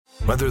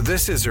Whether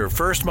this is her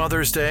first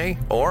Mother's Day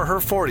or her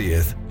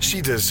 40th, she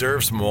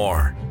deserves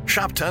more.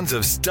 Shop tons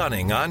of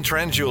stunning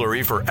on-trend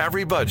jewelry for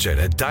every budget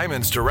at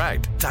Diamonds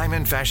Direct.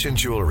 Diamond fashion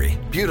jewelry,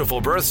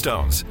 beautiful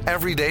birthstones,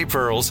 everyday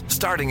pearls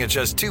starting at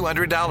just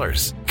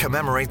 $200.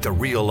 Commemorate the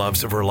real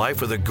loves of her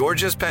life with a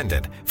gorgeous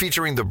pendant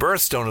featuring the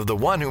birthstone of the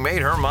one who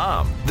made her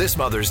mom. This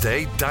Mother's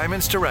Day,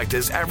 Diamonds Direct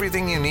is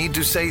everything you need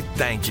to say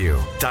thank you.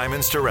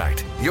 Diamonds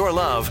Direct. Your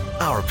love,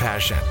 our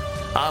passion.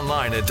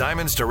 Online at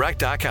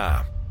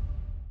diamondsdirect.com.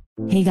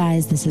 Hey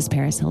guys, this is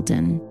Paris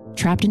Hilton.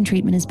 Trapped in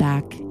Treatment is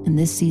back, and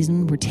this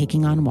season we're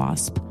taking on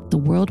WASP, the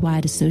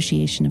Worldwide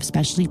Association of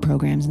Specialty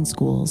Programs in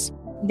Schools.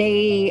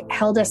 They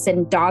held us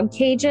in dog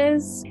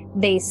cages.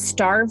 They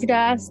starved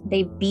us.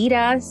 They beat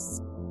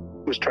us.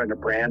 Was trying to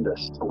brand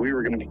us. So we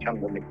were going to become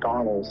the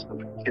McDonald's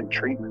of kid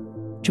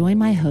treatment. Join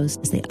my hosts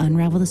as they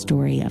unravel the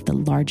story of the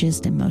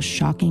largest and most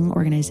shocking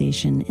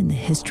organization in the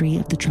history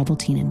of the troubled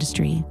teen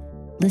industry.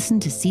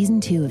 Listen to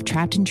Season 2 of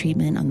Trapped in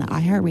Treatment on the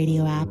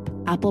iHeartRadio app,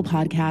 Apple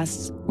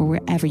Podcasts, or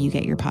wherever you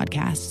get your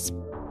podcasts.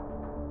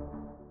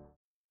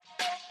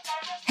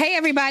 Hey,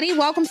 everybody.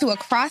 Welcome to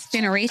Across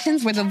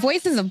Generations, where the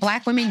voices of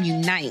Black women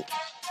unite.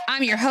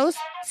 I'm your host,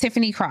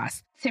 Tiffany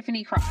Cross.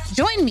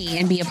 Join me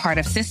and be a part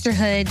of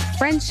sisterhood,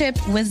 friendship,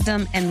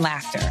 wisdom, and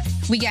laughter.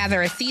 We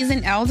gather a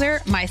seasoned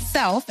elder,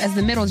 myself as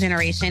the middle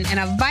generation, and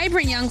a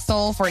vibrant young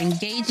soul for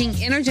engaging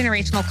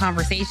intergenerational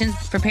conversations.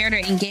 Prepare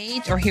to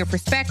engage or hear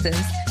perspectives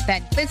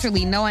that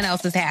literally no one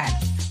else has had.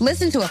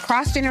 Listen to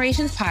Across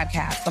Generations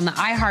podcast on the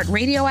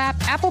iHeartRadio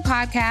app, Apple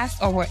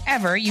Podcasts, or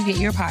wherever you get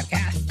your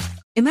podcasts.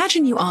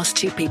 Imagine you ask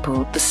two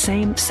people the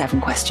same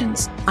 7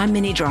 questions. I'm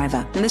Minnie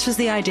Driver, and this was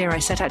the idea I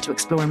set out to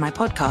explore in my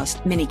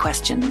podcast, Mini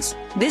Questions.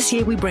 This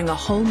year, we bring a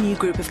whole new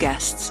group of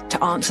guests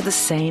to answer the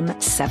same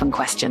 7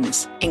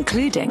 questions,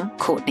 including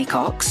Courtney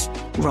Cox,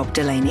 Rob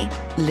Delaney,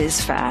 Liz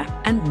Fair,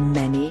 and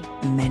many,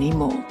 many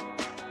more.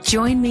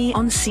 Join me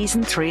on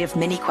Season 3 of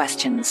Mini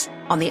Questions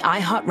on the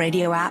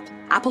iHeartRadio app,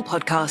 Apple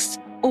Podcasts,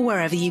 or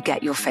wherever you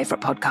get your favorite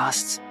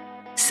podcasts.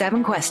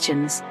 7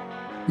 questions,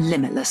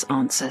 limitless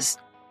answers.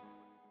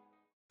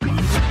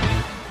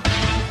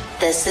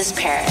 This is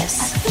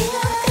Paris.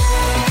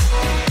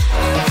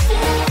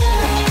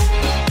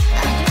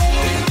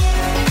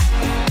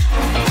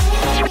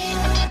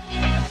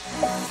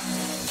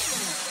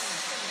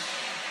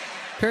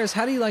 Paris,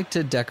 how do you like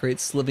to decorate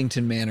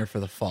Slivington Manor for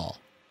the fall?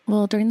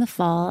 Well, during the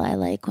fall, I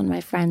like when my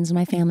friends and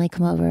my family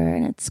come over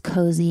and it's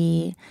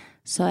cozy.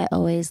 So I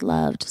always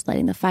love just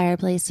lighting the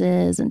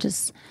fireplaces and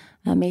just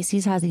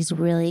Macy's has these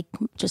really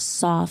just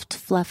soft,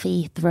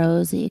 fluffy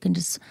throws that you can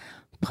just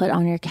put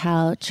on your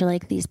couch, or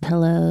like these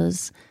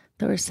pillows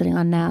that we're sitting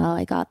on now.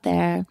 I got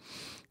there.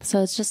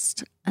 So it's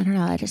just, I don't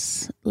know, I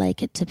just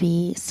like it to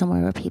be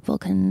somewhere where people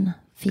can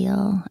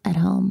feel at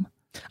home.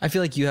 I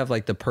feel like you have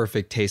like the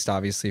perfect taste,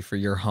 obviously, for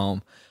your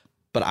home.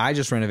 But I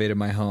just renovated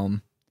my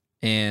home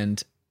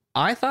and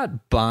I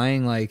thought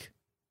buying like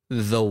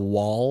the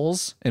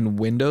walls and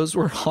windows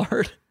were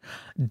hard.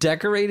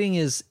 Decorating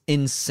is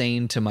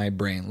insane to my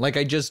brain. Like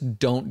I just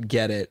don't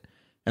get it.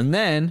 And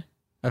then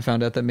I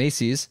found out that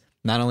Macy's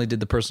not only did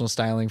the personal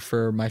styling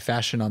for my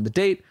fashion on the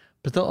date,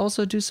 but they'll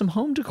also do some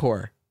home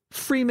decor.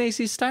 Free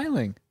Macy's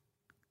styling.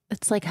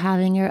 It's like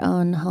having your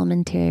own home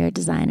interior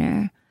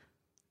designer.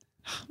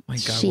 Oh my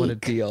God, Chic. what a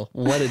deal.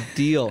 What a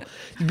deal.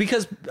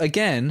 Because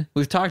again,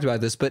 we've talked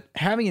about this, but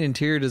having an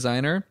interior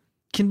designer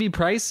can be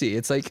pricey.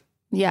 It's like,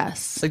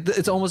 yes, like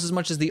it's almost as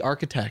much as the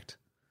architect.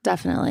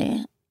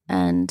 Definitely.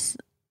 And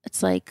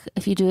it's like,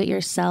 if you do it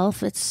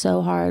yourself, it's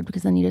so hard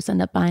because then you just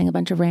end up buying a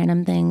bunch of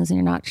random things and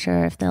you're not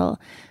sure if they'll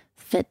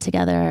fit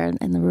together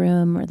in the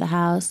room or the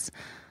house.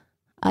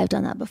 I've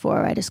done that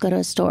before. I just go to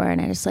a store and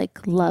I just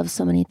like love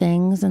so many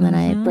things. And then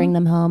I bring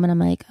them home and I'm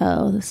like,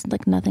 oh, this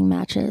like nothing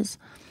matches.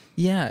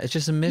 Yeah. It's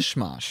just a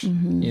mishmash,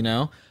 you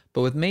know,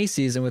 but with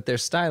Macy's and with their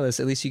stylists,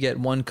 at least you get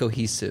one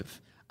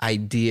cohesive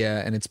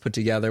idea and it's put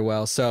together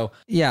well. So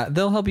yeah,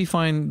 they'll help you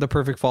find the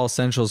perfect fall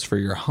essentials for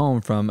your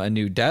home, from a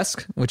new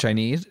desk, which I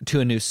need, to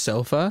a new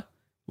sofa,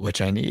 which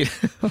I need,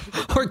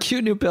 or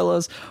cute new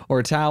pillows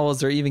or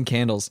towels or even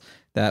candles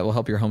that will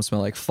help your home smell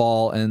like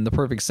fall and the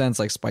perfect scents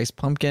like spiced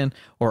pumpkin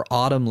or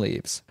autumn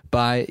leaves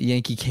by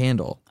Yankee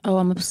Candle. Oh,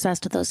 I'm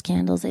obsessed with those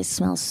candles. They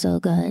smell so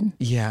good.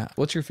 Yeah.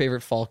 What's your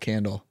favorite fall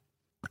candle?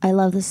 I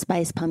love the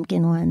spiced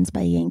pumpkin ones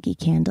by Yankee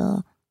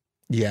Candle.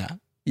 Yeah.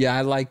 Yeah,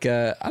 I like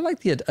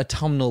the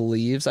autumnal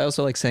leaves. I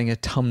also like saying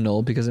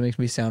autumnal because it makes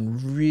me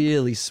sound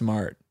really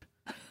smart.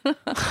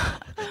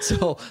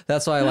 So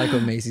that's why I like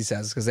what Macy's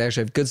has, because they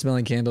actually have good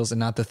smelling candles and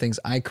not the things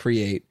I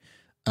create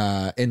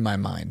in my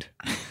mind.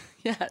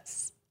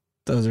 Yes.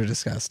 Those are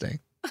disgusting.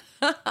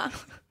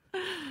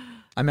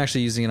 I'm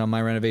actually using it on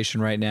my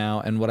renovation right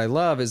now. And what I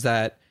love is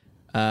that,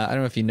 I don't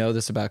know if you know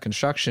this about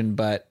construction,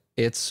 but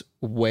it's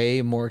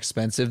way more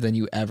expensive than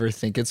you ever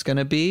think it's going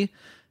to be.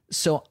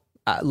 So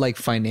like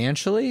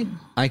financially,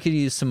 I could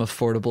use some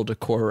affordable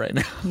decor right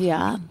now.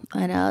 Yeah,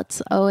 I know.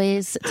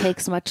 It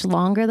takes much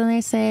longer than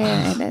they say,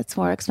 and it's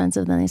more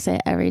expensive than they say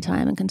every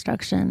time in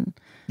construction.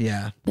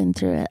 Yeah. Been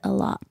through it a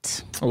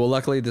lot. Well,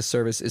 luckily this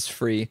service is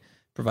free.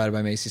 provided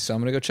by Macy's. So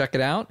I'm going to go check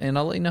it out, and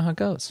I'll let you know how it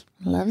goes.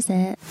 Loves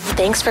it.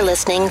 Thanks for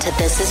listening to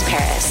This is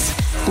Paris.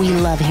 We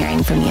love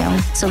hearing from you.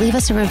 So leave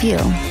us a review.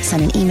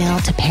 Send an email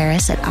to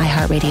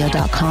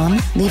paris@iheartradio.com.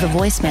 Leave a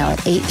voicemail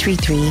at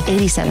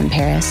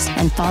 833-87-PARIS.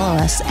 And follow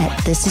us at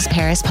This is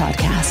Paris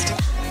Podcast.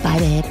 Bye,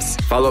 babes.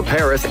 Follow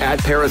Paris at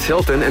Paris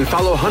Hilton and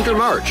follow Hunter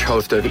March,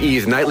 host of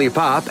E's Nightly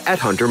Pop at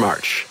Hunter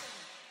March.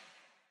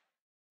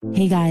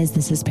 Hey guys,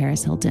 this is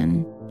Paris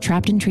Hilton.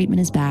 Trapped in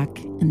Treatment is back,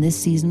 and this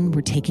season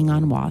we're taking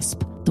on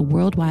WASP, the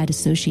Worldwide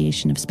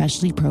Association of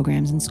Specialty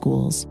Programs in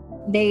Schools.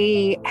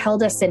 They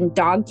held us in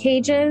dog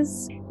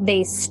cages.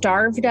 They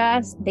starved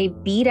us. They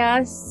beat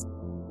us.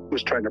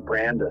 Was trying to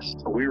brand us.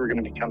 So we were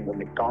going to become the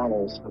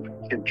McDonald's of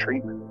kid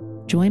treatment.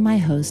 Join my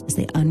hosts as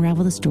they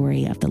unravel the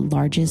story of the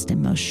largest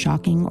and most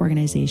shocking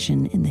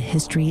organization in the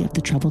history of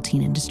the troubled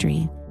teen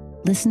industry.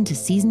 Listen to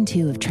Season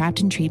 2 of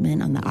Trapped in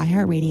Treatment on the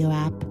iHeartRadio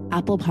app,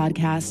 Apple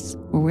Podcasts,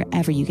 or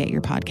wherever you get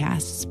your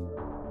podcasts.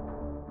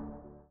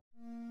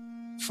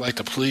 It's like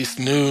the police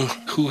knew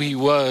who he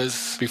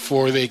was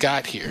before they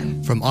got here.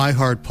 From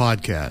iHeart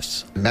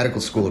Podcasts. The medical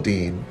school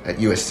dean at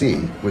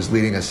USC was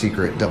leading a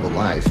secret double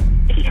life.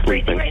 He's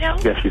breathing right now?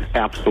 Yes, he's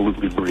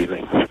absolutely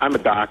breathing. I'm a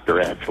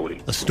doctor,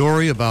 actually. A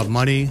story about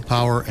money,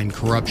 power, and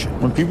corruption.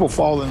 When people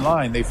fall in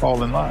line, they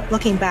fall in line.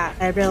 Looking back,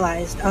 I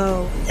realized,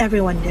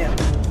 everyone knew.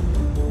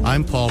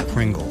 I'm Paul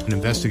Pringle, an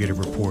investigative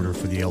reporter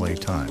for the LA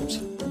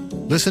Times.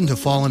 Listen to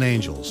Fallen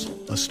Angels,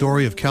 a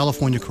story of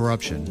California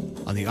corruption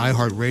on the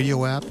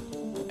iHeartRadio app,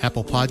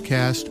 Apple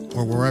Podcast,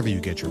 or wherever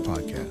you get your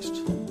podcasts.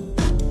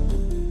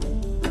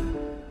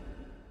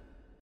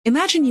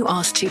 Imagine you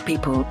ask two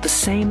people the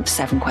same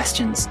 7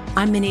 questions.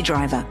 I'm Minnie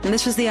Driver, and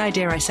this was the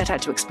idea I set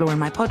out to explore in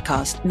my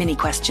podcast, Mini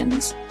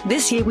Questions.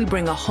 This year, we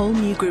bring a whole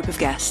new group of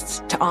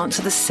guests to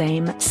answer the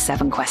same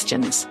 7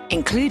 questions,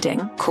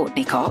 including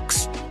Courtney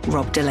Cox,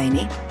 Rob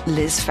Delaney,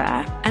 Liz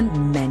Fair,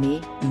 and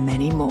many,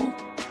 many more.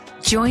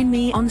 Join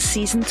me on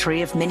Season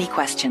 3 of Mini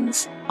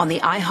Questions on the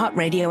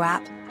iHeartRadio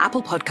app,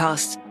 Apple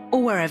Podcasts,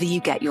 or wherever you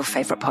get your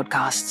favorite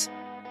podcasts.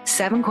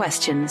 7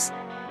 questions,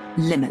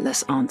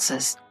 limitless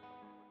answers.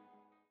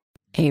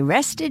 A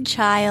rested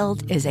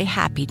child is a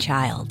happy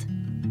child.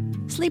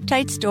 Sleep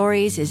Tight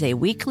Stories is a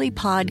weekly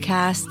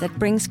podcast that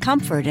brings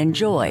comfort and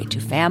joy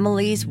to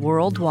families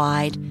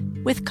worldwide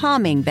with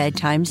calming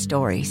bedtime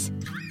stories.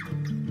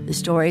 The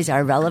stories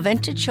are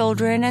relevant to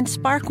children and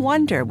spark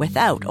wonder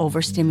without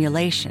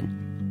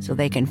overstimulation, so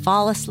they can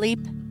fall asleep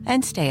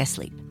and stay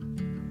asleep.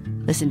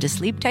 Listen to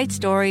Sleep Tight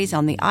Stories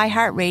on the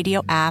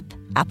iHeartRadio app,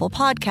 Apple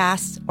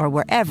Podcasts, or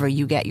wherever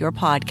you get your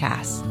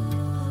podcasts.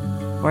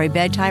 For a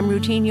bedtime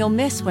routine you'll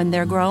miss when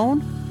they're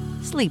grown,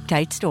 Sleep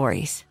Tight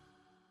Stories.